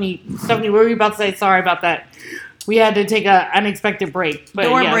Stephanie, what were you about to say? Sorry about that. We had to take an unexpected break. But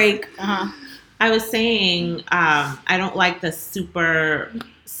Door yes. break. I was saying, I don't like the super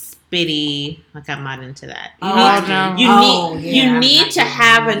spitty. Like I'm not into that. You need to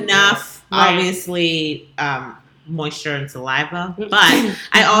have enough, obviously, moisture and saliva. But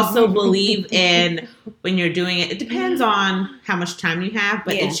I also believe in when you're doing it. It depends on how much time you have,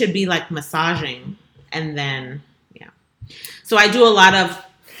 but it should be like massaging, and then So I do a lot of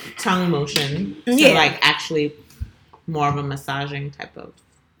tongue motion, so like actually more of a massaging type of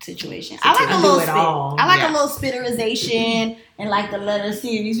situation. I like a little spit. I like a little spitterization and like the letter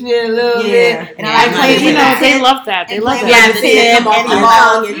C. You spit a little bit. And I like playing with that. They love that. They love that. Yeah, the tip and the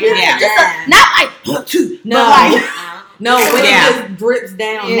balls. Not like no, when it just drips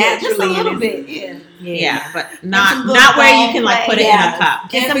down naturally. Just a little bit. Yeah, but not where you can like put it in a cup.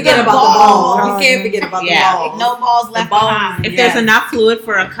 Can't forget about the balls. You can't forget about the balls. No balls left behind. If there's enough fluid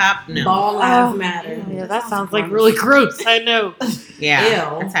for a cup, no. Ball lives matter. Yeah, that sounds like really gross. I know.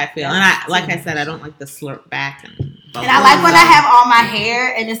 Yeah, that's how I feel. And like I said, I don't like the slurp back and I like when I have all my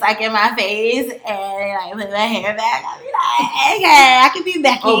hair and it's like in my face and I put my hair back. I be like, okay, I can be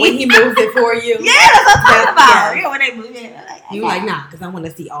Becky. Oh, when he moves it for you. Yeah, that's what I'm talking about. Yeah, when they move it, I'm like, you like, nah, because I want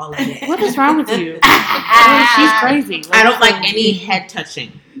to see all of it. What is wrong with you? She's crazy. I don't like any head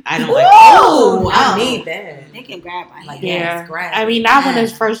touching. I don't like. Oh, I need that. They can grab my head. Yeah, I mean, not when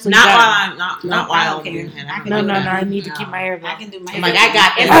it's first. Not while I'm not while I'm doing it. No. I need to keep my hair back. I can do my hair. Like I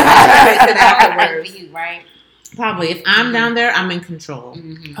got it afterwards. for you, right? Probably. If I'm down there, I'm in control.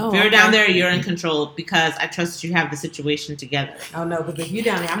 Oh, if you're down there, you're in control because I trust you have the situation together. Oh no, because if you're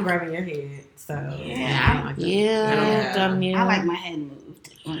down there, I'm grabbing your head. So I don't like that. I like my head moved.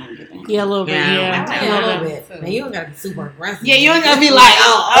 Yeah, a little bit. Yeah, a little bit. Now you don't gotta be super aggressive. Yeah, you ain't gotta be like,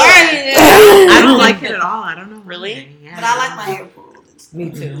 oh, all right. I don't like it at all. I don't know. Really? Yeah. But I like my hair pulled.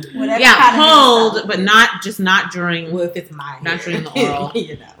 Me too. Yeah, pulled, but not during. Well, if it's my hair. Not during the oral.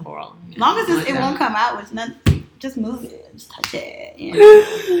 Oral. As long as it won't come out with nothing, just move it, just touch it. Yeah.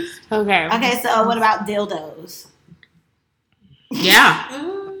 Okay. So what about dildos? Yeah.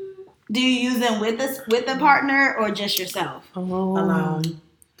 Do you use them with a partner or just yourself? Alone.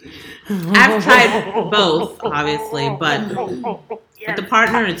 I've tried both, obviously, but with the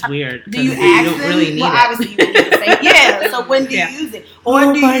partner, it's weird. Do you ask don't them? really need obviously you don't need to say, yeah. So when do you use it,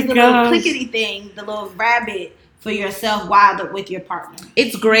 or do you use the little clickety thing, the little rabbit for yourself while with your partner?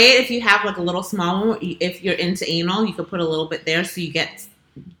 It's great if you have like a little small one. If you're into anal, you could put a little bit there so you get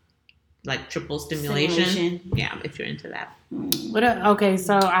like triple stimulation. Yeah, if you're into that. Okay,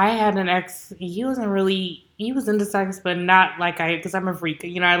 so I had an ex. He was into sex, but not like because I'm a freak.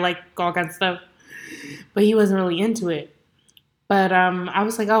 I like all kinds of stuff, but he wasn't really into it. But I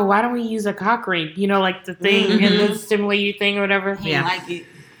was like, oh, why don't we use a cock ring? Like the thing and the stimulate you thing or whatever. Yeah, like it.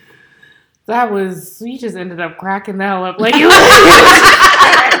 We just ended up cracking the hell up. Like, really?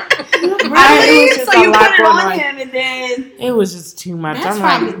 So you put it on him and then... It was just too much. That's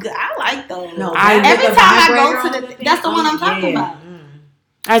probably good. I like those. No, every time I go to that's the one I'm talking about.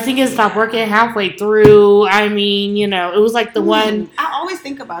 I think it stopped working halfway through. I mean, it was like the one... I always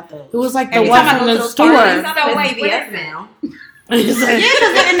think about those. It was like the one from the store. So wavy now. Yeah, because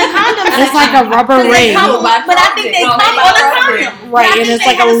in the condom, it's like a rubber ring. But I think they come on the condom. Right, and it's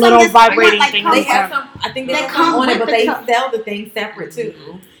like a little vibrating thing. They have some. I think they come on it, but they sell the thing separate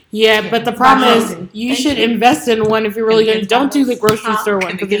too. Yeah, but the problem is you should invest in one if you're really going to. Don't do the grocery store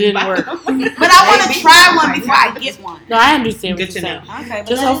one because it didn't work. But I want to try one before I get one. No, I understand what you're saying. Okay,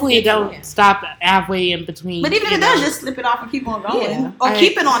 just hopefully it don't stop halfway in between. But even if it does, just slip it off and keep on going. Yeah. Or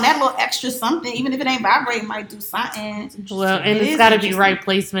keep it on that little extra something. Even if it ain't vibrating, might do something. Well, and it's got to be right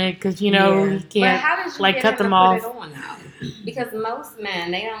placement because, you can't cut them off. Because most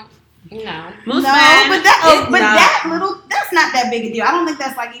men, they don't. Most men, but that little, that's not that big a deal. I don't think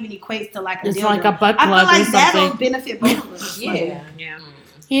that's like even equates to like a it's dildo. like a butt plug I feel like or that'll benefit both of us. Yeah.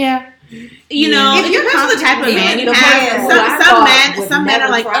 If you're the type of man you have, some men are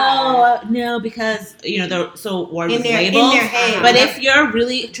like, oh no, because they're so warm with labels. But if you're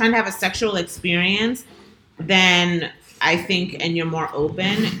really trying to have a sexual experience, then I think, and you're more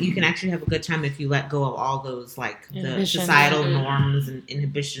open, you can actually have a good time if you let go of all those like the societal norms and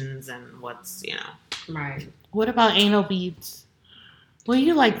inhibitions and what's right. What about anal beads? Well,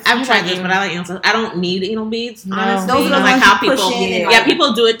 I've tried this, but I like anal. I don't need anal beads. No. Honestly, those are the like ones how you people, push in yeah,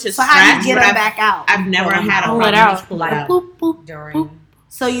 people do it to so stretch. how do you get them back out? I've never had a pull problem it out. pull it out. Boop, boop, boop.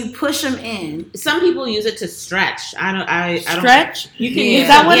 So you push them in. Some people use it to stretch. I don't. Stretch? You can use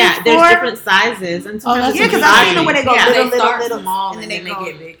that one. Yeah, there's different sizes, and sometimes because I've seen the way they go little, small, and then they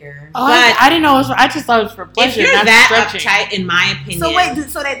get bigger. Oh, but I didn't know it was. I just thought it was for pleasure. If you're not that stretching. uptight, in my opinion. So wait,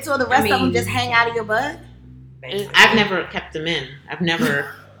 so the rest of them just hang out of your butt? I've never kept them in. I've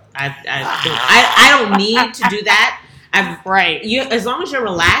never. I don't need to do that. As long as you're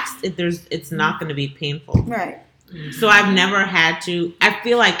relaxed, it's not going to be painful. Right. So I've never had to. I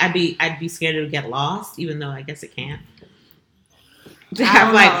feel like I'd be scared to get lost, even though I guess it can't.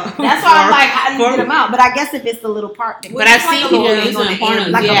 That's why I'm like, how do you get them out? But I guess if it's the little part. But I've seen people use them in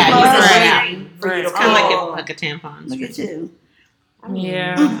pornos. Like it's kind of like a tampon. Look at you.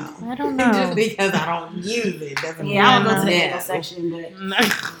 Yeah, I don't know. Just because I don't use it doesn't mean I don't go to the anal section.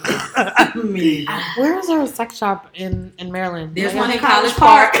 But where is there a sex shop in Maryland? There's one in College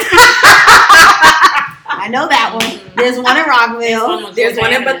Park. I know that one. There's one in Rockville. There's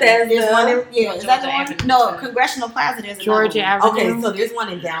one in Bethesda. There's one in is that the one? No, Congressional Plaza. There's Georgia Avenue. Okay, so there's one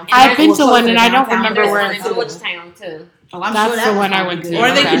in downtown. I've been to one and I don't remember where it's Georgetown too. Oh, I'm That's sure the one I went to.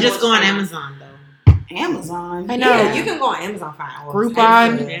 Or they could just go on Amazon though. Amazon. I know. Yeah, you can go on Amazon for hours.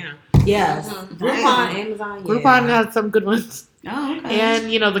 Groupon. Yeah. Yes. Groupon, Amazon. Yeah. Groupon has some good ones. Oh, okay.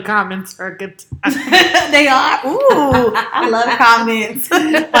 And the comments are good. They are. Ooh, I love comments.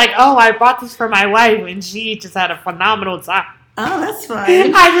 Like, oh, I bought this for my wife, and she just had a phenomenal time. Oh, that's fun.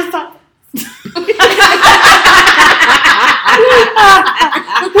 I just thought.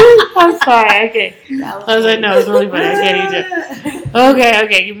 I'm sorry. Okay. I was like, no, it's really funny. I can't eat it.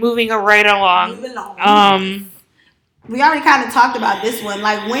 Okay. Moving right along. We already kind of talked about this one.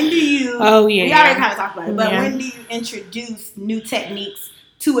 Like, when do you? Oh yeah. We already kind of talked about it. But when do you introduce new techniques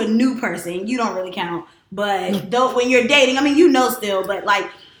to a new person? You don't really count. But when you're dating, I mean, still. But like,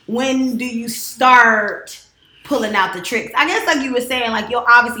 when do you start pulling out the tricks? I guess like you were saying, like you'll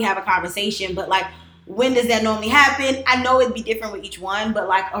obviously have a conversation, but like, when does that normally happen? I know it'd be different with each one, but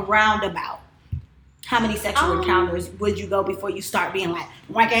like around about. How many sexual encounters would you go before you start being like,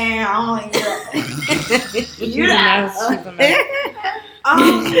 whacking on? So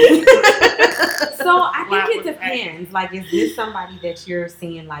I think it depends. Like, is this somebody that you're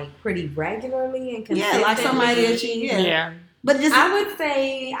seeing like pretty regularly and consistently? Yeah, like somebody that you. Yeah. But I would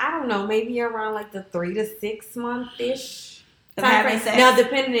say, I don't know, maybe around like the 3 to 6 month-ish. Now,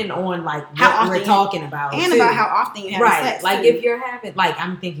 depending on like what we're talking about, and about how often you have sex. Like if you're having, like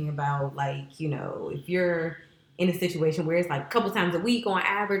I'm thinking about, like if you're in a situation where it's like a couple times a week on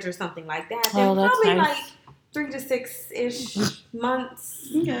average or something like that, then probably like 3 to 6 ish months.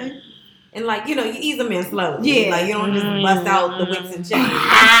 Okay. And like you ease them in slowly. Yeah. Like you don't just bust out the whips and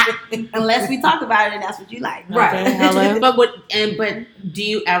chains. Unless we talk about it and that's what you like, right? Okay, but do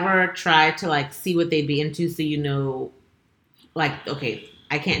you ever try to like see what they'd be into so like, okay,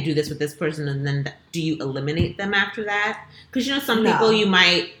 I can't do this with this person, and then do you eliminate them after that? Because some people you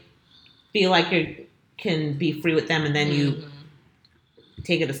might feel like you can be free with them, and then you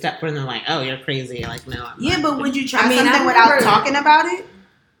take it a step further and like, oh, you're crazy. Like, no. But would you try something without talking about it?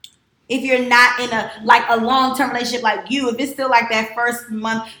 If you're not in a long-term relationship like you, if it's still like that first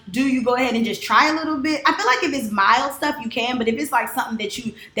month, do you go ahead and just try a little bit? I feel like if it's mild stuff, you can. But if it's like something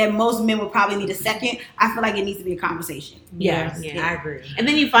that most men would probably need a second, I feel like it needs to be a conversation. Yeah, I agree. And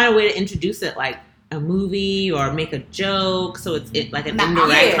then you find a way to introduce it, like a movie or make a joke, so it's like an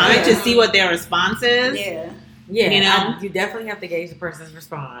indirect comment to see what their response is. Yeah, you definitely have to gauge the person's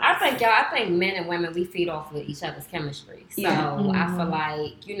response. I think men and women, we feed off of each other's chemistry. So I feel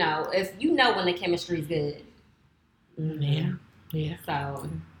like, if when the chemistry's good. Yeah. So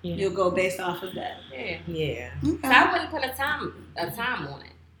you'll go based off of that. Yeah. Okay. So I wouldn't put a time on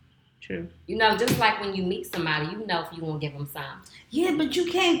it. True. Just like when you meet somebody, if you won't give them some. Yeah, but you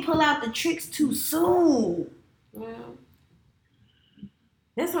can't pull out the tricks too soon. Well,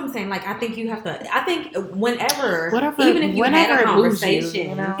 that's what I'm saying. Like, I think you have to. I think whenever even if you had a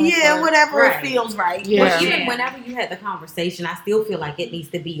conversation, whatever it feels right. Yeah. Even whenever you had the conversation, I still feel like it needs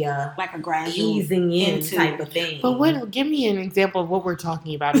to be a gradual easing in type of thing. But give me an example of what we're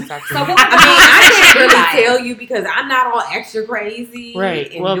talking about exactly. I can't really tell you because I'm not all extra crazy.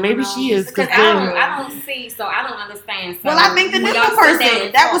 Right. Well, maybe she is. Because I don't see, so I don't understand. So well, I think the different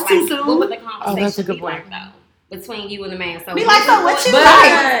person that was too soon. What would the conversation that's a good point. Though? Between you and the man, so be like, so what you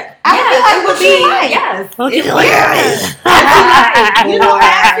like? I would be like, what you like? Yes, I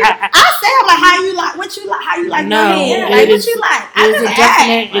say, I'm like, how you like? What you like? How you like? No, what you like? It's a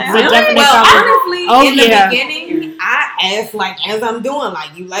definite. Well, honestly, in the beginning, I ask like as I'm doing,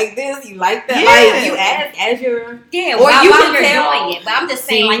 like you like this, you like that. Yeah. Like you ask as you're or you can can tell. doing it. But I'm just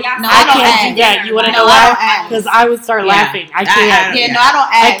saying, like y'all. No, I can't do that. You want to know why? Because I would start laughing. I can't. Yeah, no, I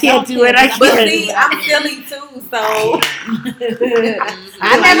don't ask. I can't do it. I can't. But see, I'm silly too, so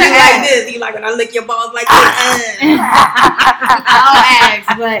I never like this. You like when I lick your balls like this. I don't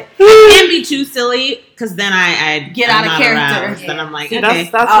ask, but I can't be too silly because then I get out of character. Aroused, then I'm like, See, okay.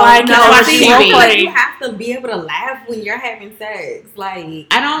 that's why I know watch see, TV. like, you have to be able to laugh when you're having sex. Like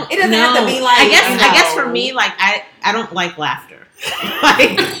I don't. It doesn't know. have to be like. I guess for me, like I don't like laughter.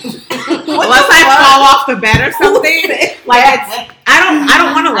 Like unless I fall off the bed or something. Like I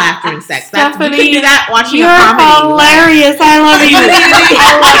don't want to laugh during sex. That's, you can do that watching you're a comedy. Hilarious. I love you. I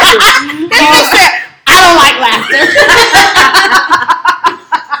love you. I don't like laughter.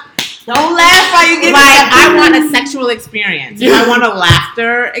 Don't laugh while you get I want a sexual experience. If I want a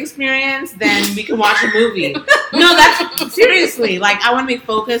laughter experience, then we can watch a movie. No, that's seriously. Like I want to be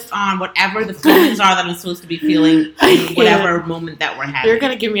focused on whatever the feelings are that I'm supposed to be feeling in whatever moment that we're having. You're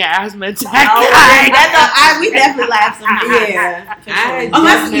gonna give me an asthma attack. We definitely laugh sometimes. Yeah.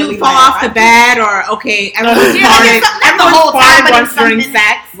 Unless you fall off the bed or everyone's farted once during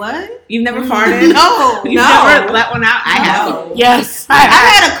sex. What? You've never farted? No. You've never let one out? I have. Yes, I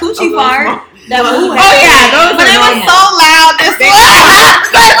had a coochie fart. That was Those but are it was normal. so loud.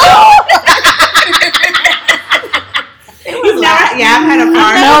 You've never, I've had a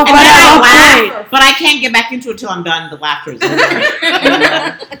fart. No, but I laugh, but I can't get back into it till I'm done. The laughter is over.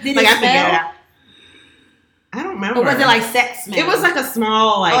 Did Like I have to get it smell? out. I don't remember. Or was it like sex smell? It was like a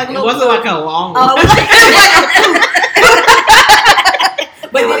small, like a it little wasn't like a long one. Oh, it was like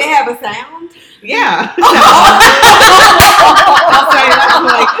But did it have a sound? Yeah.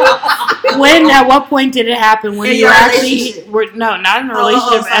 When? At what point did it happen? When In you your actually were? No, not in a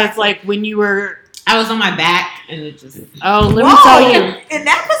relationship. sorry. As like when you were. I was on my back and it just. Oh, let me tell you. In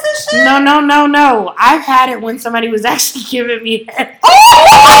that position? No. I've had it when somebody was actually giving me head.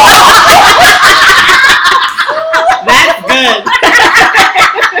 That's good.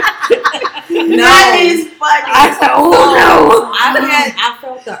 That is funny. I said, oh no. I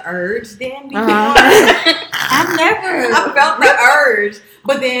felt the urge then because I've never. I felt the urge.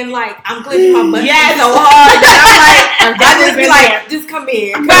 But then, like, I'm clenching my butt Yes. so hard that I've I just be been like, there. just come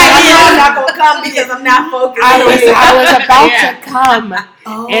here. Right, I'm not going to come because I'm not focused. I was about Yeah. to come,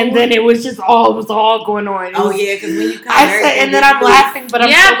 and then it was all going on. It was, yeah, because when you come, I said, and then I'm laughing, but I'm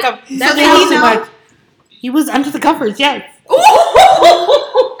Yeah, still coming. that's So how he you know. was- He was under the covers. Yes.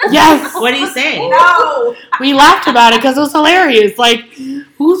 Yes. What do you say? No. We laughed about it because it was hilarious. Like,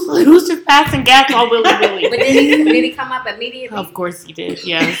 who's just passing gas all willy But nilly? did he come up immediately? Of course he did.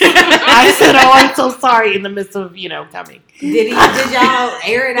 Yes. I said, "Oh, I'm so sorry." In the midst of coming. Did y'all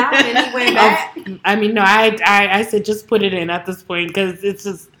air it out and he went back? I mean, no. I said just put it in at this point because it's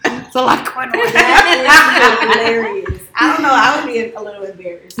a lot going on. That is hilarious. I don't know. I would be a little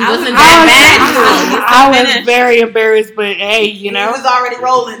embarrassed. He wasn't I that bad. was very embarrassed, but hey, It was already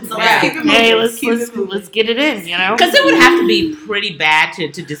rolling, so let's keep it moving. Hey, Keep it moving. let's get it in, Because it would have to be pretty bad to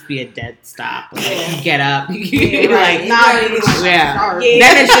just be a dead stop. Like, you get up. Right. Yeah. Yeah.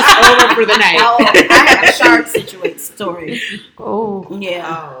 Then it's just over for the night. I have a shark situation story. Oh,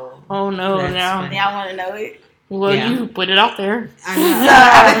 Yeah. oh no, That's now. funny. Y'all want to know it? Well, Yeah. you put it out there.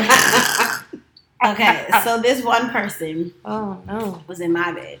 Okay, so this one person Oh no. was in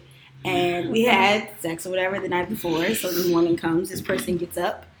my bed, and we had sex or whatever the night before. So the morning comes, this person gets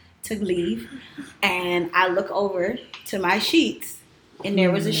up to leave, and I look over to my sheets, and there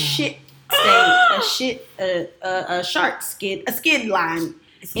was a shit stain, a shark skid, a skid line,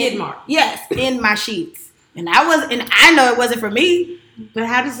 Skid mark. Yes, in my sheets, and I know it wasn't for me. But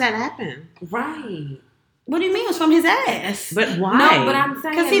how does that happen? Right. What do you mean? It's from his ass. But why? No, but I'm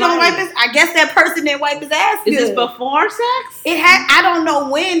saying Because he don't wipe his. I guess that person didn't wipe his ass. Is this good. before sex? It had. I don't know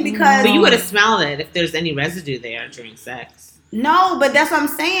when because. But you would have smelled it if there's any residue there during sex. No, but that's what I'm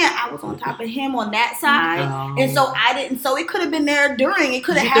saying. I was on top of him on that side, Oh. and so I didn't. So it could have been there during. It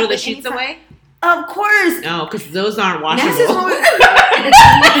could Did have you happened. throw the sheets anytime. away? Of course. No, because those aren't washable. This is what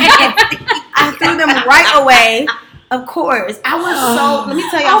I threw them right away. Of course. I was so. Let me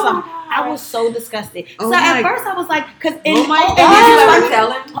tell y'all something. I was so disgusted. Oh so at my- first I was like, because Oh my and God. this is Did funny- you ever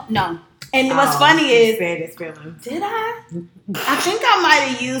tell him? No. And what's funny is, Bad feeling. did I? I think I might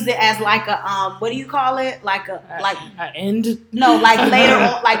have used it as like a what do you call it? Like a End. no, like later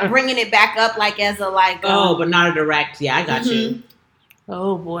on, like bringing it back up, like as a like. Oh, but not a direct. Yeah, I got you.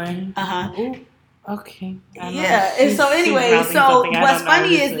 Oh boy. Uh huh. Ooh, okay. I know. Yeah. And so She's anyway, mouthing so something. I what's don't know.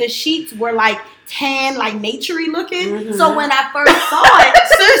 funny This is the sheets were like tan, like naturey looking. Mhm. So when I first saw it,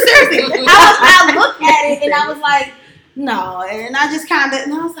 seriously, I looked at it and I was like, No, and I just kind of,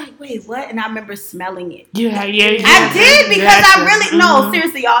 and I was like, wait, what? And I remember smelling it. Yeah. I did because I really, no,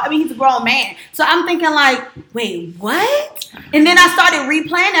 seriously, y'all. I mean, he's a grown man. So I'm thinking like, wait, what? And then I started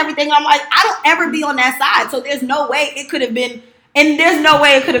replaying everything. And I'm like, I don't ever be on that side. So there's no way it could have been, and there's no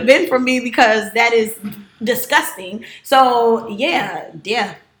way it could have been for me because that is disgusting. So yeah.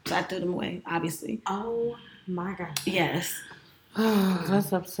 So I threw them away, obviously. Oh my God. Yes. Oh,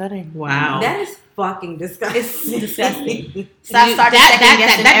 that's upsetting. Wow. That is fucking disgusting. It's disgusting. So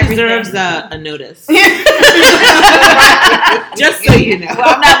that deserves a notice. Just so you know.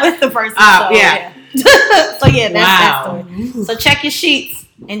 Well, I'm not with the person. So yeah, that's that story. So check your sheets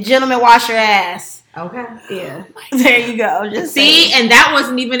and gentlemen, wash your ass. Okay. Yeah. There you go. Just see, saying. And that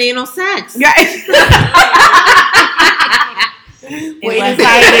wasn't even anal sex. Right. Way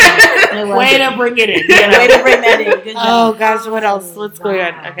to bring it in. Way to bring that in. Good job. Oh gosh, what else? What's going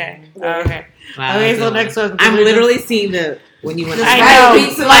on? Okay. Wow, okay, so next one. I'm literally seeing when you went to I know.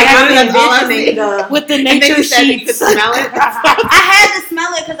 like with the nature sheets. You could smell it. I had to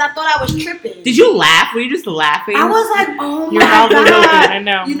smell it because I thought I was tripping. Did you laugh? Were you just laughing? I was like, oh You're my God. Lolita, I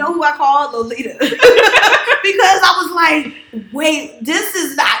know. You know who I called? Lolita. Because I was like, wait, this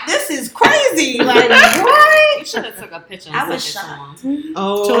is crazy. Like, what? You should have took a picture and I was sent it to shocked. him.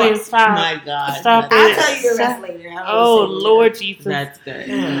 Oh, Joy, stop. My God. Stop I'll it. tell you the rest later. Oh, Lord Jesus. That's good.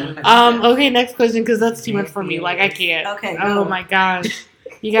 Okay, next question, because that's too much for me. Like, I can't. Okay. Oh, my gosh.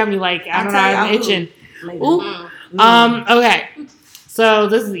 You got me like, I don't know, I'm itching. Ooh. Okay. So,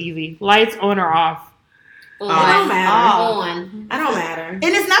 this is easy. Lights on or off? It don't matter. On. I don't matter. And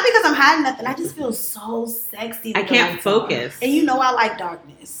it's not because I'm hiding nothing. I just feel so sexy. I can't focus. And you know I like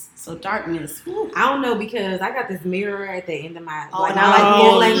darkness. So darkness. Whew. I don't know because I got this mirror at the end of my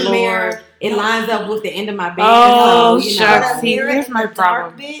mirror. It lines up with the end of my bed. Oh, so, shucks. Here's my dark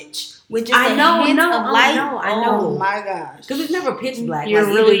problem. Bitch. With just I know, hint of light. I know. Oh my gosh. Because it's never pitch black. You're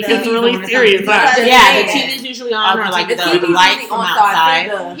like, really, either it's the really TV's on or serious. something. Huh? Yeah, the TV's usually on or like the lights from outside.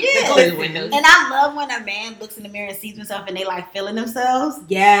 Yeah. The windows. And I love when a man looks in the mirror and sees himself and they like feeling themselves.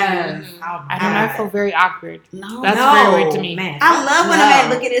 Yes. I don't know. I feel very awkward. No. That's very weird to me. Man. I love when a man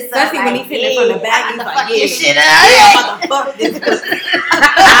look at himself. Especially when he's hitting it from the back. I'm He's gonna like, fuck this shit I'm up. about to fuck this.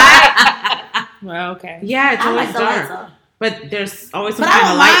 Well, okay. Yeah, it's I always like the lights dark. off. But there's always some But I kind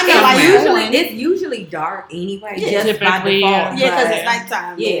don't of light mind it, somewhere. It's usually dark anyway. Yeah, just by typically, default. Yeah, because but- it's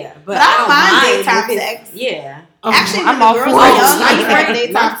nighttime. Yeah, But I don't mind daytime if it's- sex. Yeah. Oh, Actually, I'm when all the for girls are young, it. I like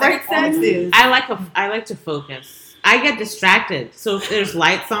daytime Break sex is. I like to focus. I get distracted. So if there's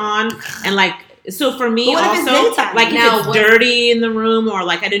lights on and like so for me But what if it's also daytime? like Now, if it's dirty in the room or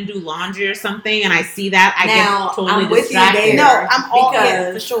like I didn't do laundry or something and I see that I Now, get totally I'm with you distracted. there. No, I'm all Because-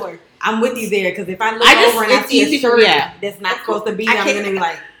 here for sure. I'm with you there because if I look I just- over and I it's see easy a for- shirt yeah. that's not supposed to be, I I'm can't- going to be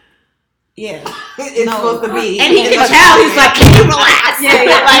like, Yeah. it's No. supposed to be. And he can tell he's like, can you relax? Yeah.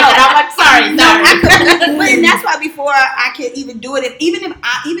 Like, and I'm like, sorry. But and that's why before I could even do it, even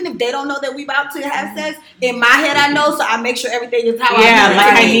if they don't know that we about to have sex, in my head I know, so I make sure everything is how Yeah, I want like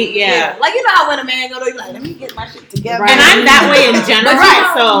it to I be. need, yeah. Like you know how when a man go to, you like, let me get my shit together. Right. And I'm that way in general.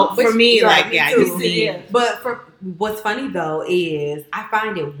 Right. So for me, Right, like, yeah, I too. just need. Yeah. But for what's funny though is I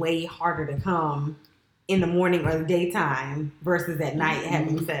find it way harder to come in the morning or the daytime versus at night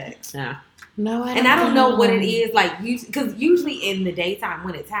having sex. Yeah. No, I don't know what it is like because usually in the daytime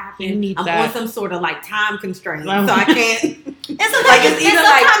when it's You happening, need I'm that. on some sort of like time constraint, Well- so I can't. And sometimes, Like, it's either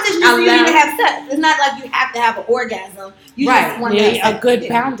sometimes it's just I you need to love- have sex. It's not like you have to have an orgasm. You Right. just want to have Yeah, a sex. good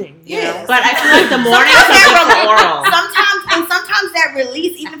Yeah. pounding. You Yeah. know? But I feel like the morning Sometimes is that like oral. sometimes that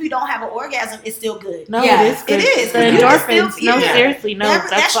release, even if you don't have an orgasm, is still good. No, Yeah, it is good. it is. The You can still endorphins. feel No, it. seriously, no. that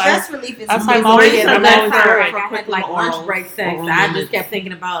That's why. stress relief is that's why I'm amazing. always- The I'm last always time worried. I had like lunch break sex, Oral I just minutes. kept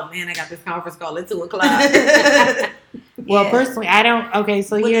thinking about, man, I got this conference call at 2:00. Well, Yeah. personally, I don't. Okay,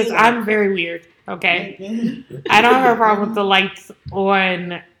 so What do here's. you like? I'm very weird. Okay, I don't have a problem with the lights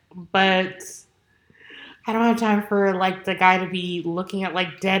on, but I don't have time for like the guy to be looking at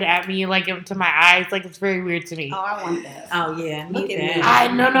like dead at me, like into my eyes. Like it's very weird to me. Oh, I want that. Oh yeah, Look need at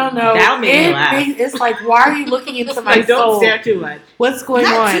that. me. No. That'll make me laugh. It's like, why are you looking into my Like, don't soul? stare too much. What's going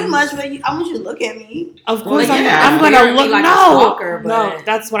Not on? too much, but I want you to look at me. Of course, Well, yeah, I'm weird gonna to be look. like a No, stalker, no, but-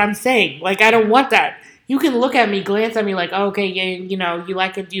 that's what I'm saying. Like, I don't want that. You can look at me, glance at me, like, oh, okay, yeah, you know, you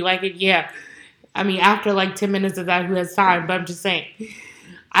like it, do you like it? Yeah. I mean, after like 10 minutes of that, who has time? But I'm just saying,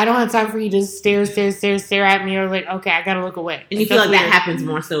 I don't have time for you to stare at me, or like, okay, I gotta look away. And you feel like that happens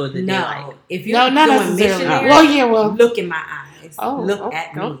more so in the daylight. No, if you're No, not doing necessarily. missionary, Well, yeah, well, look in my eyes. eyes. Look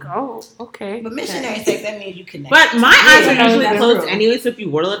at me. Oh, okay. But missionary sex, that means you connect. But my eyes are usually closed anyway, so if you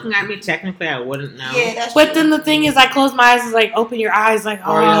were looking at me, technically I wouldn't know. Yeah, that's But then the thing is, I close my eyes, like, open your eyes, like,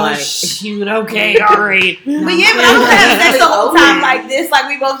 oh, shoot, okay, all right. But yeah, but I don't have sex the whole time like this, like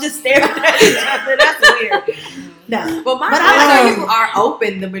we both just staring at each other. That's weird. No, but I you are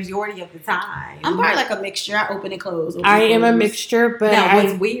open the majority of the time. I'm probably like a mixture. I open and close. I am a mixture, but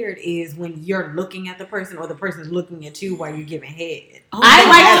what's weird is when you're looking at the person or the person's looking at you while you're giving head. I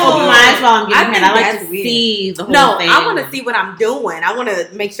like to open my eyes while I'm giving head. I like to see the whole thing. No, I want to see what I'm doing. I want to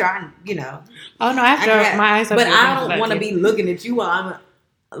make sure I'm, Oh no, I have to my eyes. But I don't want to be looking at you while I'm.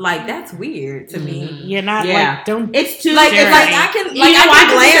 Like that's weird to me. You're not like don't. It's too like I can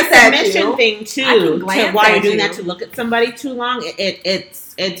glance at you. Submission thing too. To while you're doing that, to look at somebody too long,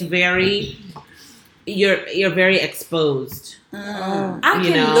 it's very. You're very exposed. I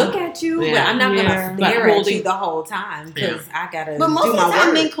can look at you, but I'm not gonna stare at you the whole time because I gotta. But most do of my the time,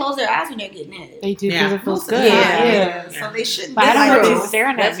 work. men close their eyes when they're getting it. They do because it feels good. Yeah. So they shouldn't. But I don't know if they're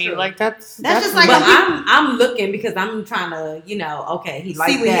staring at me. Like that's just like. But I'm looking because I'm trying to, okay, he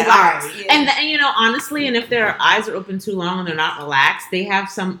likes that. Right. And then, honestly, and if their eyes are open too long and they're not relaxed, they have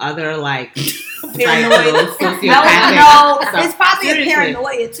some other like paranoia. No, it's probably a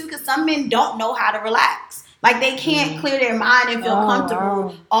paranoia too because some men don't know how to relax. Like, they can't clear their mind and feel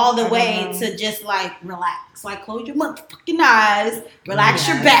comfortable all the way to just, like, relax. Like, close your motherfucking eyes, relax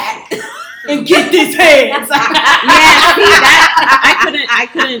your back, and get this head. I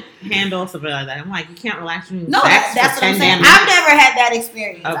couldn't handle something like that. I'm like, you can't relax your back. That's what I'm saying. I've never had that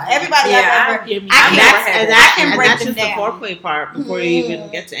experience. Okay. Everybody I've ever, I can break them down. That's just the foreplay part before you even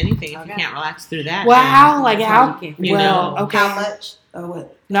get to anything. If you can't relax through that. Well, how okay. How much? Or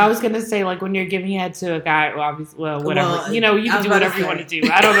what? No, I was gonna say like when you're giving head to a guy, whatever. You can do whatever you want to do.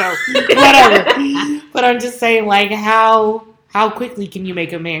 I don't know, whatever. But I'm just saying, like, how quickly can you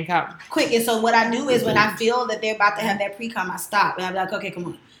make a man come? Quick. And so what I do is when I feel that they're about to have that pre-cum, I stop and I'm like, okay, come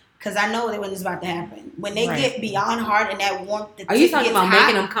on. Because I know that when it's about to happen. When they get beyond hard and that warmth, are you talking about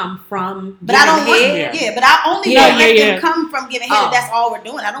making them come from? But I don't want. Yeah, but I only let them come from giving head. That's all we're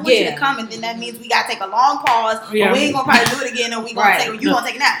doing. I don't want you to come, and then that means we gotta take a long pause. Yeah. Or we ain't gonna probably do it again, or we gonna take. You gonna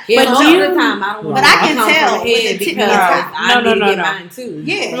take a nap. Yeah, but most of the time I don't. But I can tell because I need to get mine too.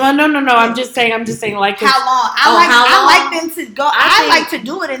 Yeah. No. I'm just saying like how long? I like them to go. I like to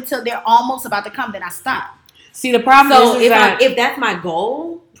do it until they're almost about to come. Then I stop. See, the problem is that if that's my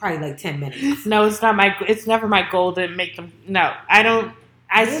goal. Probably like 10 minutes. No, it's not it's never my goal to make them. No, I don't.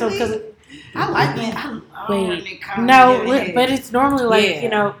 Really? I like it. Wait, no, but it's normally like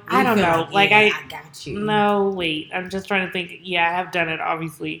I don't know. Like I got you. No, wait. I'm just trying to think. Yeah, I have done it.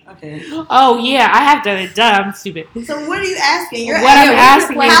 Obviously. Okay. Oh yeah, I have done it. Duh, I'm stupid. So what are you asking? I'm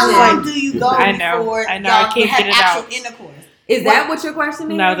asking is how long do you go before I know. I can't get it out. Intercourse? Is that what your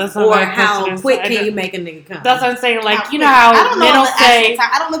question is? No, that's not or my how question. Quick can you make a nigga come? That's what I'm saying. Like, how how men will say,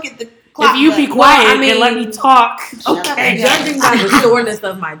 I don't look at the clock. If you be quiet and let me talk, okay. Judging by the soreness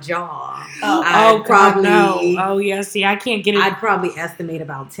of my jaw, I'd probably no. Oh yeah, see, I can't get it. I'd probably estimate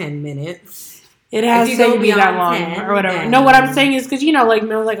about 10 minutes. It has to be that long 10, or whatever. No, what I'm saying is because like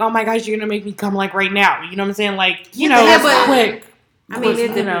men like, oh my gosh, you're gonna make me come like right now. You know what I'm saying? Like it's quick. I mean,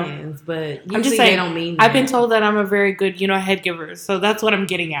 it depends, but I'm just saying. They don't mean that. I've been told that I'm a very good, head giver. So that's what I'm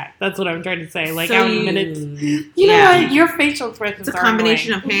getting at. That's what I'm trying to say. Like, how many minutes? You know what? Your facial expressions are annoying. It's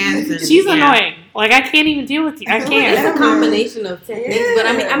a combination of hands. And, she's annoying. Like, I can't even deal with you. I can't. It's a combination of techniques, but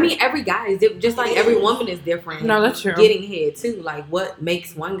I mean, every guy is different. Just like every woman is different. No, that's true. Getting head too. Like, what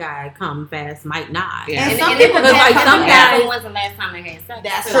makes one guy come fast might not. Yeah. And some people like some guys. When's the last time they had sex?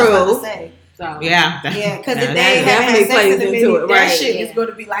 That's true. What I was about to say. So. Yeah, because if they haven't had sex into it, that shit is going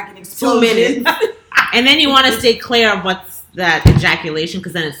to be like an explosion. 2 minutes. And then you want to stay clear of what's that ejaculation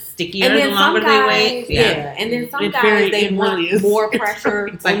because then it's stickier the longer they wait. Yeah, and then some guys they want more pressure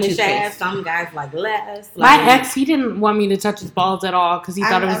on the shaft. Some guys like less. My ex, he didn't want me to touch his balls at all because he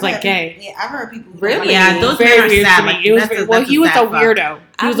thought it was like gay. Yeah, I've heard people. Really? Yeah, those very weird to me. It was he was a weirdo.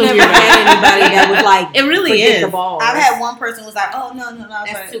 I've never had anybody that was like, it really is. I've had one person who was like, oh no,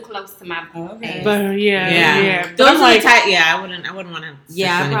 that's too close to my. Okay. But yeah. Those are like tight. Yeah, I wouldn't want to.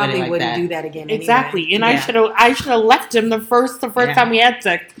 Yeah, I probably wouldn't do that again. Exactly, and I should have left him the first time we had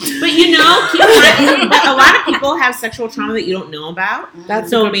sex. But but a lot of people have sexual trauma that you don't know about.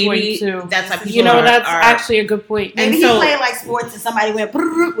 That's so a good point too. That's like people that's actually a good point. Maybe he played like sports and somebody went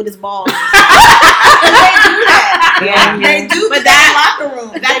with his balls. They do that. Yeah, they do. But that locker room.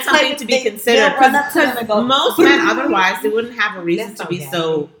 That's something to be considered. Because most men, otherwise, they wouldn't have a reason to be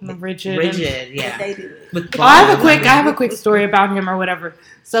so rigid. Yeah, they do. I have a quick story about him or whatever.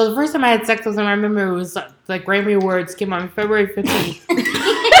 So the first time I had sex with him, I remember it was like Grammy Awards came on February 15th.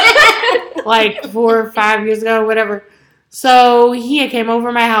 Like 4 or 5 years ago, whatever. So he came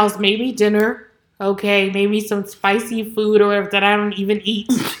over my house, made me dinner. Okay, maybe some spicy food or whatever that I don't even eat.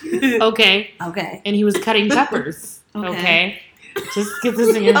 Okay. And he was cutting peppers. Okay. Just get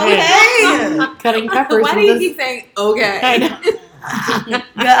this in your head. Cutting peppers. Why do you keep saying okay? I know.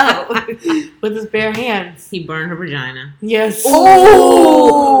 Go. With his bare hands. He burned her vagina. Yes.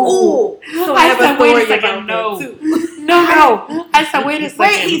 Oh. So I said, wait a second. No. I said, wait a second.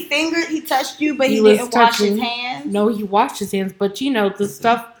 Wait, he touched you, but he didn't wash his hands? No, he washed his hands, but the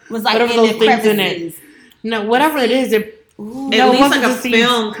stuff was like whatever in those the things in crevices. it. No, whatever it is, At least like a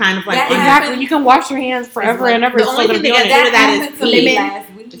film kind of like. Exactly. You can wash your hands forever and ever. The only thing they get rid of that is pee.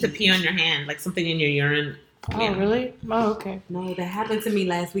 Last week. To pee on your hand, like something in your urine. Oh, really? Oh, okay. No, that happened to me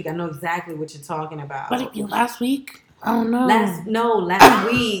last week. I know exactly what you're talking about. What did you last week? Oh no. Last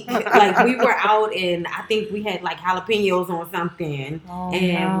week, like we were out and I think we had like jalapenos on something.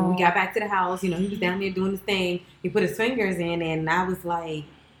 When we got back to the house, he was down there doing his thing. He put his fingers in and I was like,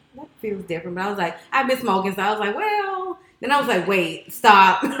 that feels different. But I was like, I've been smoking, so I was like, well. Then I was like, wait,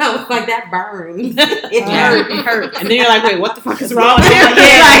 stop. I was like, that burns. It hurt. And then you're like, wait, what the fuck is wrong with him? But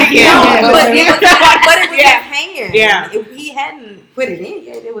it was his hand. Yeah. If he hadn't put it in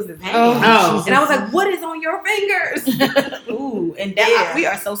yet, it was his hand. Oh. And I was like, what is on your fingers? Ooh, and that, we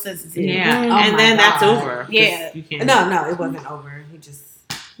are so sensitive. Yeah. And then that's over. Yeah. No, it wasn't over.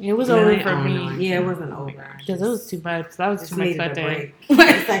 It was over for me. Yeah, it wasn't over. Because it was too much. That was too much that day.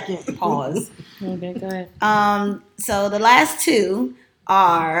 Wait a second. Pause. Okay, go ahead. So the last two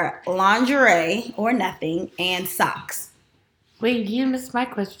are lingerie or nothing and socks. Wait, you missed my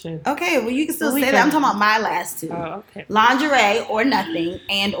question. Okay, well you can still say that. I'm talking about my last two. Oh, okay. Lingerie or nothing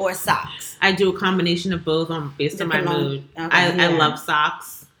and or socks. I do a combination of both based on my mood. I love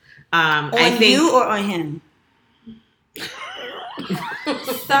socks. On you or on him?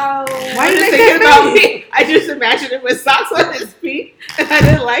 So why are you thinking about me? I just imagined it with socks on his feet, and I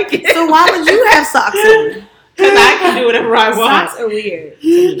didn't like it. So why would you have socks on? Because I can do whatever I want. Socks are weird.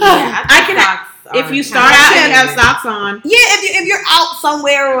 Yeah, I can. If you start out and have socks on, if you're out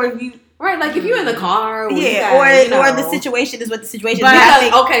somewhere or if you. Right, like if you're in the car, or the situation is what the situation but is.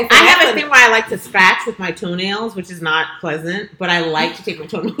 I have a thing where I like to scratch with my toenails, which is not pleasant, but I like to take my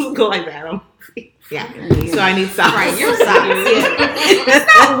toenails and go like that. So I need socks. Right, your socks. It's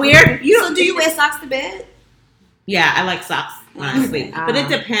not weird. So do you wear socks to bed? Yeah, I like socks when I sleep, but it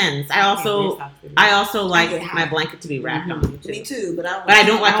depends. I also like my blanket to be wrapped on. Me too, but I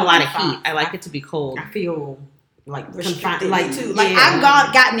don't like a lot of heat. I like it to be cold. I feel like restricted, like too. Like I've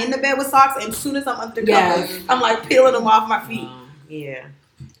gotten into bed with socks, and as soon as I'm under covers, I'm like peeling them off my feet.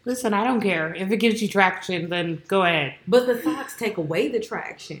 Listen, I don't care. If it gives you traction, then go ahead. But the socks take away the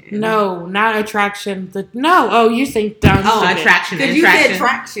traction. No, not attraction. You're saying down. Attraction. Because you said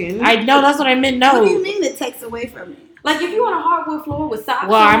traction. I know, that's what I meant. No. What do you mean it takes away from it? Like if you on a hardwood floor with socks.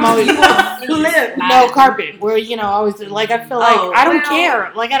 Well, I'm always carpet. Where always like I feel like I don't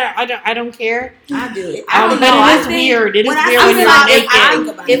care. Like I don't care. I do. But it is weird. It is weird when you're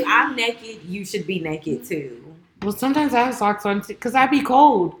naked. If I'm naked, you should be naked too. Well, sometimes I have socks on because I be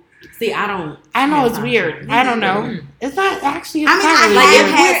cold. See, I don't. I know it's weird. I don't know. It's not actually. I have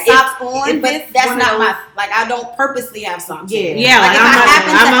had socks on, but that's not my. Like I don't purposely have socks. Yeah. Like if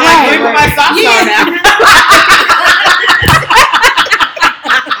I'm like, where my socks are now?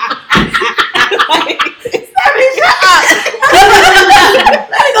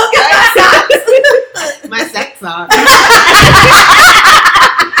 Let me go get my socks. My sex socks.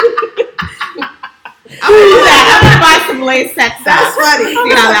 I'm gonna do that. I'm gonna buy some lace sex socks. That's funny. See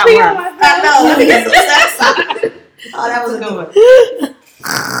how that works. I know. Let me get some sex socks. Oh, that was a good one.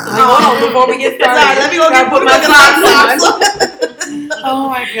 Hold on, before we get started. Sorry, let me go get my socks. Oh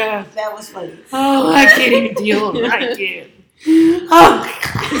my god, that was funny. Oh, I can't even deal. I can't. Oh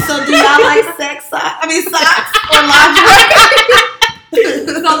god. So do y'all like socks or lingerie?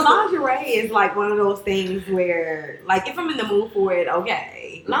 So lingerie is like one of those things where, like, if I'm in the mood for it,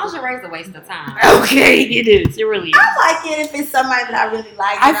 okay. Lingerie is a waste of time. Okay, it is. It really is. I like it if it's somebody that I really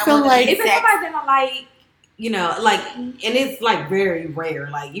like. I feel like if it's somebody that I like, and it's like very rare.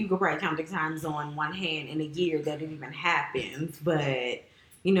 Like you could probably count the times on one hand in a year that it even happens. But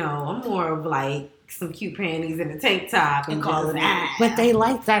I'm more of like some cute panties and a tank top and call it that. But they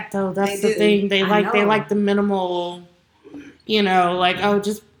like that though. That's the thing. They like the minimal. You know, like, oh,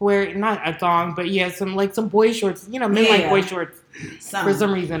 just wear, not a thong, but yeah, some boy shorts. You know, men like boy shorts for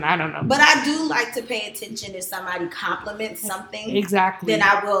some reason. I don't know. But I do like to pay attention if somebody compliments something. Exactly. Then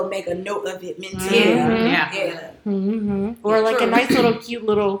I will make a note of it mentally. Yeah. Mm-hmm. Or like a nice little cute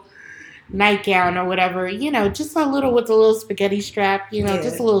little nightgown or whatever. You know, just a little with a little spaghetti strap. You know,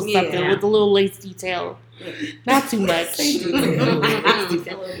 just a little something with a little lace detail. Not too much.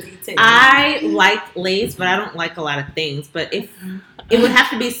 I like lace, but I don't like a lot of things. But if it would have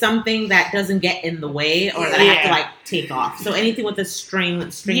to be something that doesn't get in the way or that I have to like take off. So anything with a string,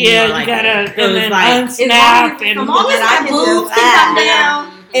 like, you gotta unsnap and as long as my boobs can come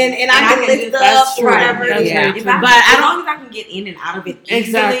down. And I can lift up or whatever. But as long as I can get in and out of it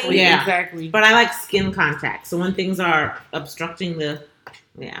easily. Exactly. But I like skin contact. So when things are obstructing the...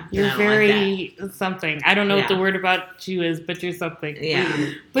 you're very something. I don't know what the word about you is, but you're something. Yeah,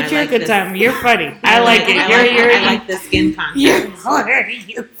 but you're a good time. You're funny. I like it. I like the skin contact.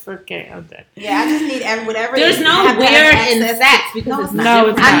 You're okay. I'm done. Yeah, I just need whatever. There's no weird in sex because it's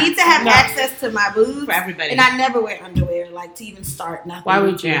not. I need to have access to my boobs for everybody, and I never wear underwear like to even start nothing. Why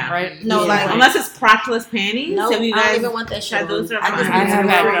would you? Right? No, like unless it's crotchless panties. No, have you guys? I don't even want that shit. Those are I have had them,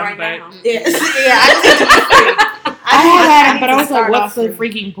 but I have had them, but I was like, what's the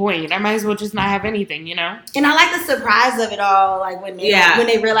freaking point? I might as well just not have anything, you know? And I like the surprise of it all, like when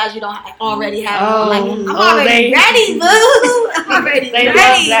they realize you don't already have them. Like, I'm already ready, boo! I'm already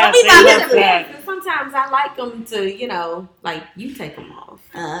ready. Sometimes I like them to, you know, like you take them off.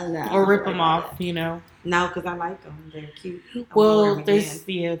 No, or rip them off, you know? No, because I like them. They're cute. Well, there's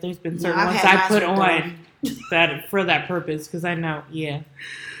been certain ones I put on that for that purpose because I know,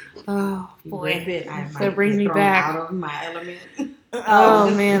 Oh boy, that brings me back. Out of my element. Oh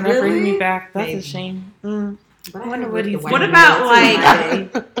man, that brings me back. That's a shame. But I wonder what he's. What about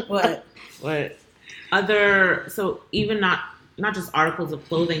like what other? So even not just articles of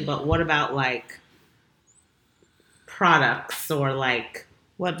clothing, but what about like products or like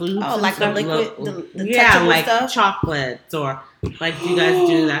what lubes? Oh, like the liquid, the like stuff? Chocolates or like do you guys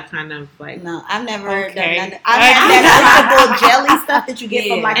do that kind of like? No, I've never done that. I've never tried the jelly stuff that you get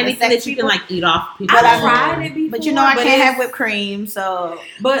from like anything that you can like eat off people. But I've tried it before. But you know I can't have whipped cream, so.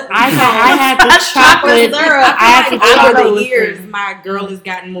 But I had the chocolate syrup. I had the chocolate over the years. My girl has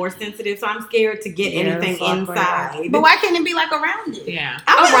gotten more sensitive, so I'm scared to get anything inside. But why can't it be like around it? Yeah,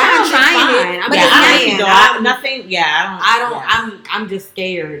 I'm trying it. But nothing. Yeah, I'm just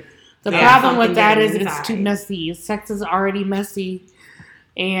scared. The problem with that is it's too messy. Sex is already messy.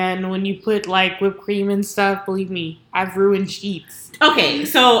 And when you put like whipped cream and stuff, believe me, I've ruined sheets. Okay,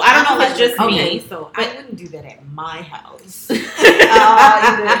 so I don't know if it's just me. So I wouldn't do that at my house.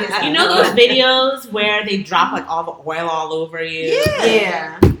 You know those videos where they drop like all the oil all over you?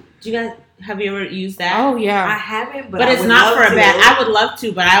 Yeah. Do you guys... Have you ever used that? Oh, yeah. I haven't, but it's not for a bed. I would love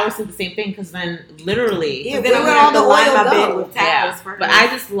to, but I always think the same thing because then literally... Yeah, then where all the oil go. With towels but I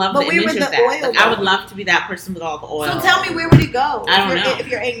just love the image of that. Like, I would love to be that person with all the oil. So tell me, where would it go? I don't know. If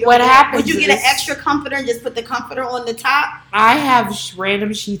you're in your what happens? Would you get an extra comforter and just put the comforter on the top? I have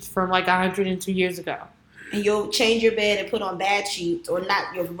random sheets from like 102 years ago. And you'll change your bed and put on bad sheets or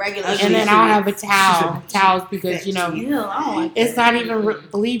not your regular sheets. And then I'll have a towels because, you know, I don't like it's not even,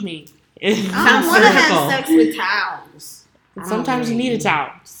 believe me. I don't want to have sex with towels. Sometimes you need a towel.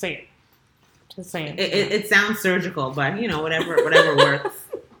 Just saying. It sounds surgical, but you know, whatever works.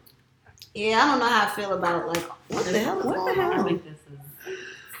 Yeah, I don't know how I feel about like what the hell is going on?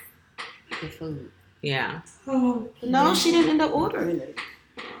 The food. Yeah. No, she didn't end up ordering it.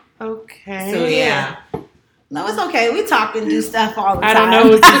 Okay. So yeah. No, it's okay. We talk and do stuff all the time. I don't know.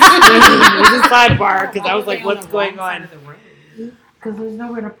 It was a sidebar because I was like, "What's going on?" Because there's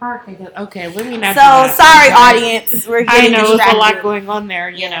nowhere to park. I guess. Okay, let me not. So sorry, audience. We're getting distracted. There's a lot going on there.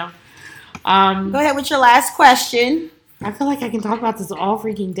 You know. Go ahead with your last question. I feel like I can talk about this all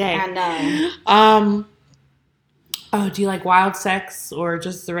freaking day. I know. Oh, do you like wild sex or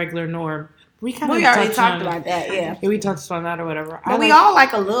just the regular norm? We already talked about that. Yeah, we touched on that or whatever. But we all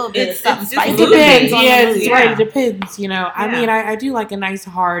like a little bit of something spicy. It depends. Yeah, it's right. It depends. You know. I mean, I do like a nice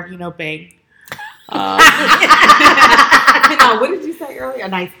hard, bang. What did you say earlier? A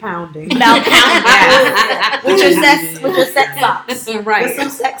nice pounding. No, pounding. With your sex socks. Right. With some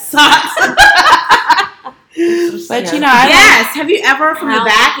sex socks. But have you ever from the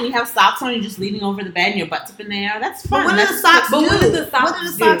back and you have socks on, you're just leaning over the bed and your butt's up in the air? That's fun. What do the socks do? What do the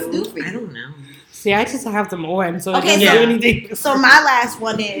socks do for you? I don't know. See, I just have them on, so it doesn't do anything. So my last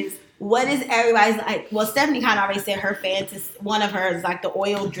one is, what is everybody's like? Well, Stephanie kind of already said her fantasy. One of hers is like the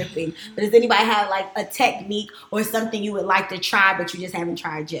oil dripping. But does anybody have like a technique or something you would like to try, but you just haven't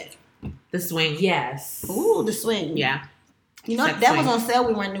tried yet? The swing. Yes. Ooh, the swing. Yeah. You know, that was on sale.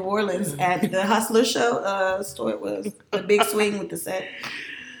 We were in New Orleans at the Hustler show. Store was a big swing with the set.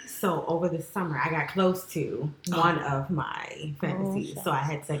 So over the summer, I got close to one of my fantasies. So I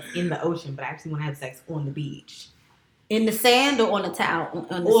had sex in the ocean, but I actually want to have sex on the beach. In the sand or on the towel?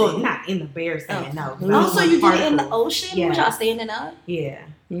 Sand. Not in the bare sand, no. Oh, so you did it in the ocean? Yeah. Was y'all standing up? Yeah.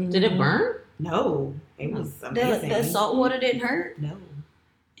 Mm-hmm. Did it burn? No. It was amazing. The salt water didn't hurt? No.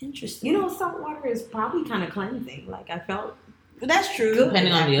 Interesting. You know, salt water is probably kind of cleansing. Like, I felt... That's true.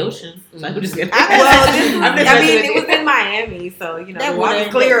 Depending on the ocean. So I just get it was in Miami, so you know the water's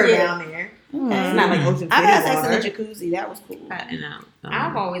clearer down there. Okay. It's not like ocean city. I've had sex in a jacuzzi. That was cool.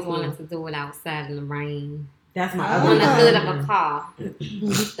 I've always wanted to do it outside in the rain. That's my on the hood of a car.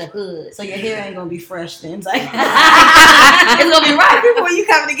 The hood. So your hair ain't gonna be fresh then. It's like it's gonna be right before you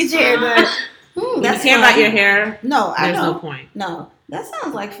come to get your hair done. You care about your hair? No, there's no point. No. That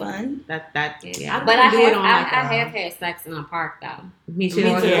sounds like fun. Yeah. But I have had sex in a park though. Me too.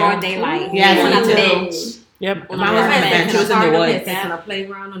 Broad daylight. Yeah, on a bench. Yep. Mine was on a bench. It was in the woods. On a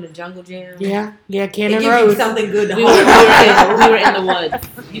playground on the jungle gym. Yeah, Cannon Road. Something good. We were in the woods.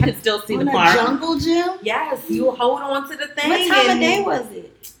 You could still see the park. Jungle gym. Yes, you hold on to the thing. What time of day was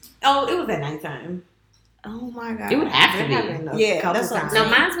it? Oh, it was at nighttime. Oh my god! It would have to be. Yeah, that's what. No,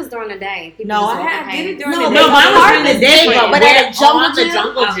 mine was during the day. Did it during the day. No, mine was during the day, but at a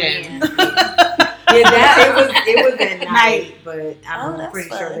jungle gym. It was at night, but I'm pretty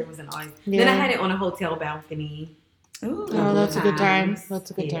sure there was an audience. Yeah. Then I had it on a hotel balcony. Ooh, that's a good time. That's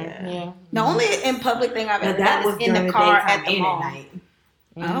a good time. Yeah. The only in public thing I've ever done is in the car at the mall.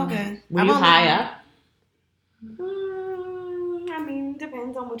 Oh, okay. Were you high up? I mean,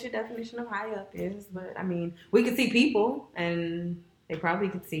 depends on what your definition of high up is, but I mean, we could see people, and they probably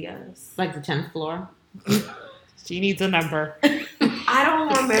could see us. Like the 10th floor. She needs a number. I don't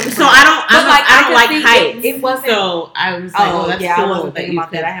remember. So I don't like heights. It wasn't. So I was like, that's cool. I wasn't thinking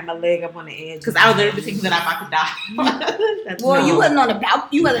about that. I had my leg up on the edge because I was literally thinking that I'm about to die. You wasn't on the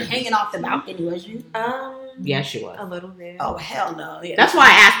balcony. You wasn't hanging off the balcony, was you? Yeah, she was a little bit. Oh hell no! Yeah. That's why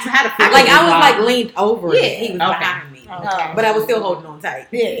I asked how to feel. Like I was like leaned over. Yeah, he was behind me. Okay. But I was still holding on tight.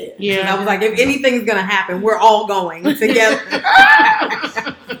 Yeah. I was like, if anything's gonna happen, we're all going together.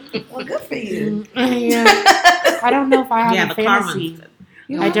 Well, good for you. Yeah. I don't know if I have a fantasy.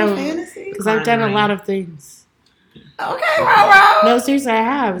 I don't because I've done a lot of things. Okay, Roro. No, seriously, I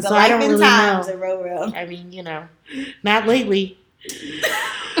have. So I don't really know. Roro. I mean, you know, not lately.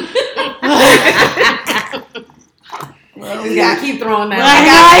 Well, we gotta keep throwing that.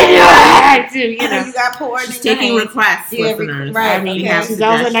 I do. You know, you got poured. She's taking requests, listeners. Right. I mean,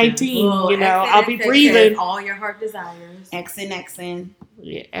 2019. You know, I'll be breathing. All your heart desires. XN.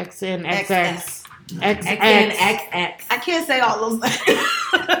 Yeah, XN, XX. XX. I can't say all those things.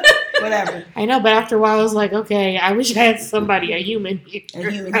 Whatever. I know, but after a while, I was like, okay, I wish I had somebody, a human here.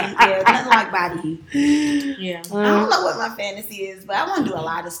 A human heat, yeah. Nothing like body heat. Yeah. I don't know what my fantasy is, but I want to do a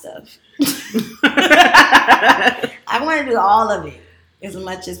lot of stuff. I want to do all of it as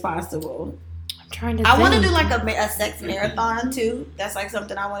much as possible. I'm trying to I want to do like a sex marathon, too. That's like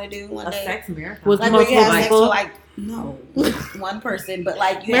something I want to do one day. A sex marathon? With like multiple where you have people? Sex for like, no, one person, but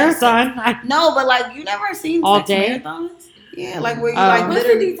like you marathon. No, but like you never seen all sex day marathons? Yeah, like where you like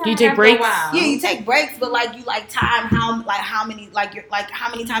literally. Do you take breaks? Yeah, you take breaks, but like you like time how many times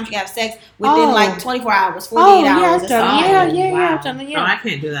you can have sex within like 24 hours, 48 hours. Yeah, I've done it. No, I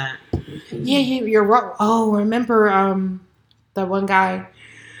can't do that. Yeah, you're right. Oh, remember the one guy,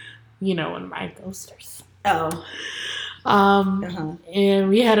 you know, one of my ghosters. Oh. And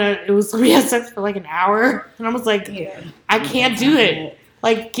we had sex for like an hour, and I was like, I can't do it.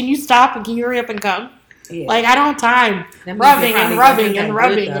 Like, can you stop and can you hurry up and come? Yeah. Like, I don't have time. Rubbing. I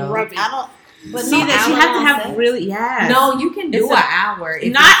don't. But see that you have to have really No, you can do an hour.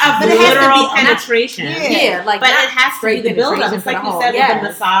 Not a literal penetration. Yeah, like but it has to be the build-up. It's like you said with the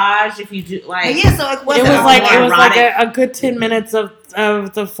massage. If you do like so it was like a good 10 minutes of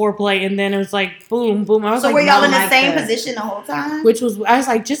the foreplay, and then it was like boom, boom. I was so were y'all in the same position the whole time? Which was I was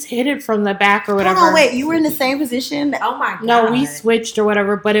like just hit it from the back or whatever. Hold on, wait, you were in the same position? Oh my god! No, we switched or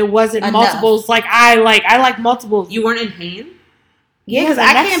whatever, but it wasn't multiples. Like I like multiples. You weren't in pain. Yeah, because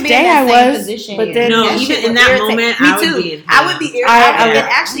I can't be in the same position. But then, even in that moment, I would be in pain. I would be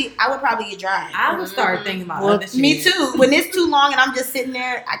irritated. I would probably get dry. I would start thinking about other shit. Me too. When it's too long and I'm just sitting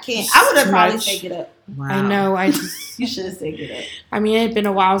there, I can't. I would have probably taken it up. Wow. I know. I just you should have said get up. I mean, it had been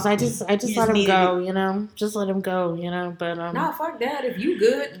a while, so I just let him go. You know, just let him go. You know, but no, fuck that. If you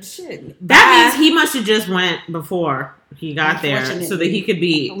good, shit. That means he must have just went before he got there, so that he could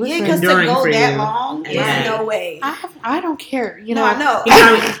be because to go that long, there's no way. I don't care. You know, I know.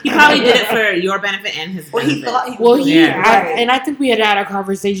 He probably did it for your benefit and his benefit. He thought he was and I think we had a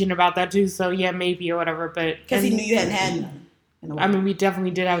conversation about that too. So yeah, maybe or whatever. But because he knew you hadn't had none. I mean, we definitely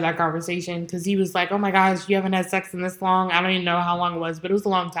did have that conversation because he was like, "Oh my gosh, you haven't had sex in this long." I don't even know how long it was, but it was a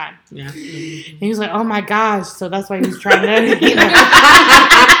long time. Yeah. And he was like, "Oh my gosh," so that's why he was trying to. You know,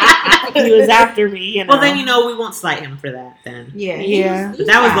 he was after me. You know. Well, then we won't slight him for that. Then. Yeah. But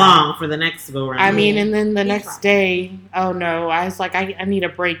that was long for the next go round. I mean, and then the next day, oh no, I was like, I need a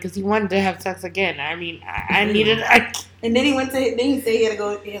break because he wanted to have sex again. I mean, I needed. And then he went to. Then he said he had to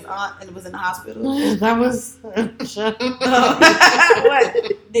go to his aunt and was in the hospital. That was. What?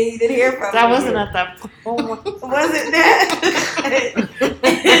 They didn't hear from. That wasn't at that point. Was it that?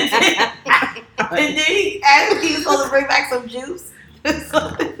 And then he asked he was supposed to bring back some juice.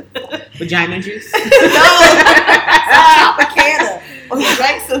 Vagina juice? No, Tropicana. Oh, he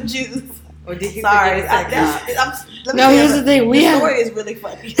drank some juice. Or did you? Sorry, here's the thing. The story is really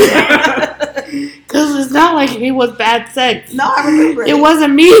funny. Because it's not like it was bad sex. No, I remember it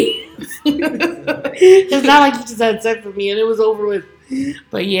wasn't me. It's not like he just had sex with me and it was over with.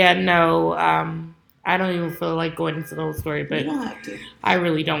 But yeah, no, I don't even feel like going into the whole story, but you don't have to. I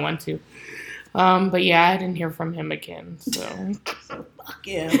really don't want to. But yeah, I didn't hear from him again. So fuck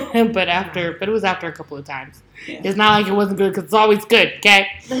yeah. but it was after a couple of times. Yeah. It's not like it wasn't good because it's always good. Okay.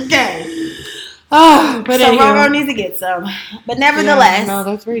 Okay. Oh, but so Roro needs to get some. But nevertheless, no,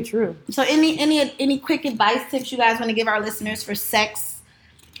 that's very true. So any quick advice tips you guys want to give our listeners for sex?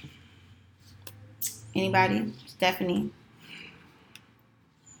 Anybody? Stephanie?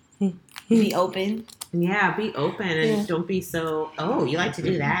 Be open. Yeah, be open and don't be so. Oh, you like to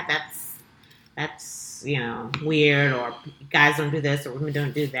do that? That's weird, or guys don't do this, or women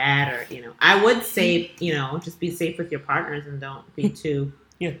don't do that, or I would say just be safe with your partners and don't be too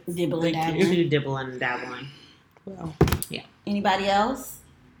dibble and dabbling. Well, yeah. Anybody else?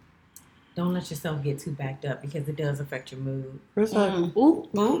 Don't let yourself get too backed up because it does affect your mood. First of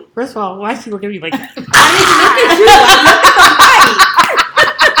all, why is she looking at me like that?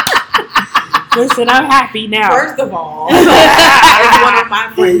 Listen, I'm happy now. First of all, as one of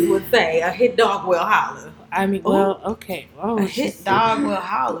my friends would say, a hit dog will holler. I mean, well, okay. Oh, a hit dog will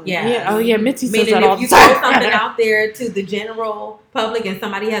holler. Yeah. Oh, yeah. Mitzi says Meaning that all the if you time. throw something out there to the general public and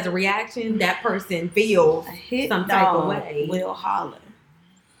somebody has a reaction, that person feels some type of way. Will holler.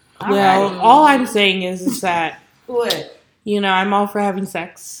 Well, all I'm saying is that what? I'm all for having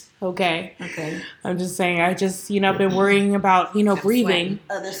sex. Okay. I'm just saying. I just been worrying about breathing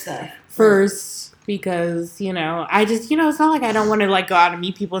other stuff first because I just it's not like I don't want to like go out and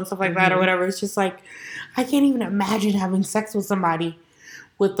meet people and stuff like that or whatever. It's just like I can't even imagine having sex with somebody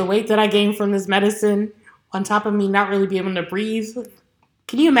with the weight that I gained from this medicine on top of me not really being able to breathe.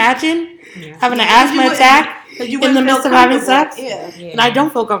 Can you imagine having an asthma attack in the midst of having sex? Yeah. And I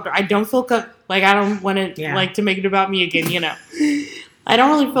don't feel comfortable. I don't want it to make it about me again, I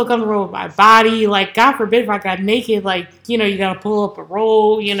don't really feel comfortable with my body. Like, God forbid if I got naked, you gotta pull up a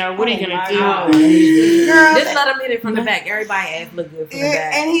roll, what are you gonna do? Girl, just let him hit it from the back. Everybody ass look good from the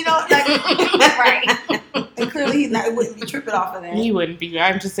back. And he don't right. And clearly he wouldn't be tripping off of that. He wouldn't be.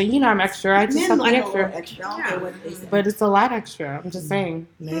 I'm just saying, I'm extra. I just have like extra. Extra. I don't care what they say. But it's a lot extra. I'm just saying.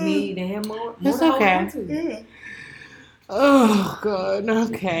 They need to have more. It's okay. Oh, God.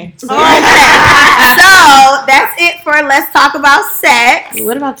 Okay. So that's it for Let's Talk About Sex.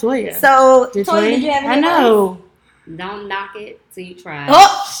 What about Toya? So, Toya, did you have any I know. Don't knock it till you try.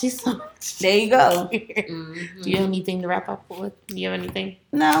 Oh, she's so there you go. Do you have anything to wrap up with? Do you have anything?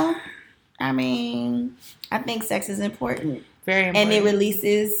 No. I mean, I think sex is important. Very important. And it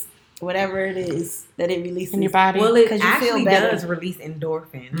releases whatever it is that it releases in your body. Well, it actually does release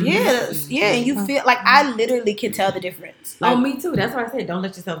endorphins. Yeah, and you feel like I literally can tell the difference. Like, me too. That's why I said don't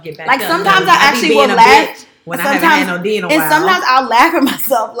let yourself get back. Like sometimes I actually will laugh when I haven't had no D in a while. And sometimes I'll laugh at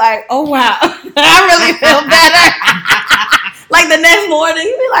myself like, oh wow, I really feel better. Like the next morning,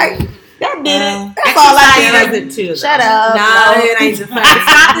 you be like, that did it. That's all I did. It too. Shut up. No, it ain't the same. It's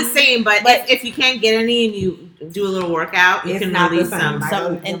not the same. But if you can't get any and you do a little workout, you can release some.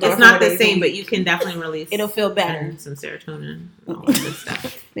 It's not the same, but you can definitely release. It'll feel better. Some serotonin, all that good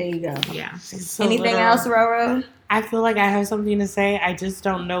stuff. There you go. Yeah. Anything else, Roro? I feel like I have something to say. I just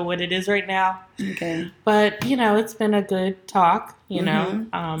don't know what it is right now. Okay. But, it's been a good talk, know.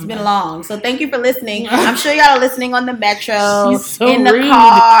 It's been long. So thank you for listening. I'm sure y'all are listening on the metro, in the rude.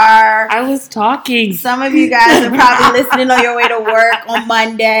 car. I was talking. Some of you guys are probably listening on your way to work on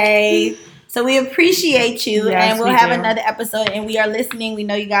Monday. So we appreciate you, and we'll have another episode. And we are listening. We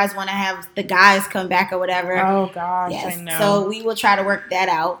know you guys want to have the guys come back or whatever. Oh gosh, yes. I know. So we will try to work that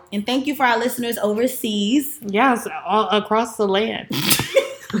out. And thank you for our listeners overseas. Yes, all across the land.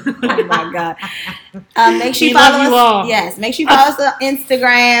 Oh my God! Make sure you follow us. All. Yes, make sure you follow us on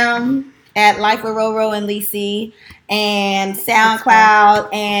Instagram at Life with Roro and Lisi, and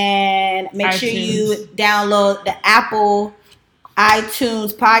SoundCloud, and make sure you download the Apple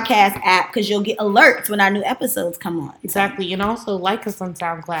iTunes podcast app because you'll get alerts when our new episodes come on. Exactly. And also like us on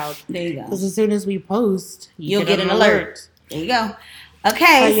SoundCloud. There you go. Because as soon as we post, you'll get an alert. There you go.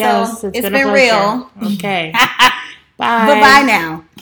 Okay, yes, so it's been real. Okay. Bye. Bye-bye now.